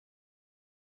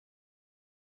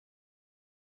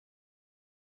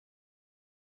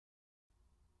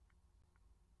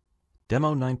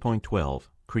Demo 9.12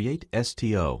 Create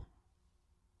STO.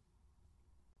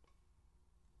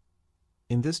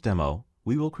 In this demo,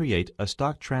 we will create a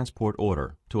stock transport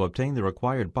order to obtain the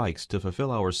required bikes to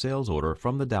fulfill our sales order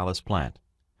from the Dallas plant.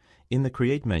 In the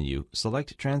Create menu,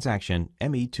 select Transaction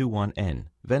ME21N,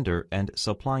 Vendor and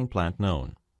Supplying Plant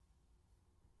Known.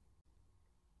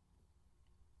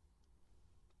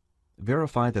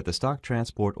 Verify that the stock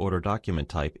transport order document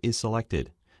type is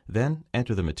selected. Then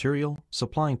enter the material,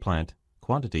 supplying plant,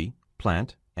 quantity,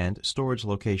 plant, and storage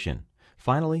location.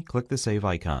 Finally, click the Save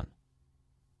icon.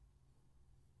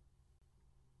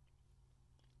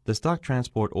 The stock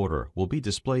transport order will be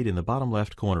displayed in the bottom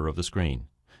left corner of the screen.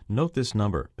 Note this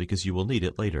number because you will need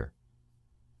it later.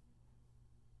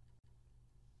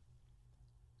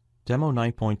 Demo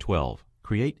 9.12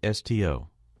 Create STO.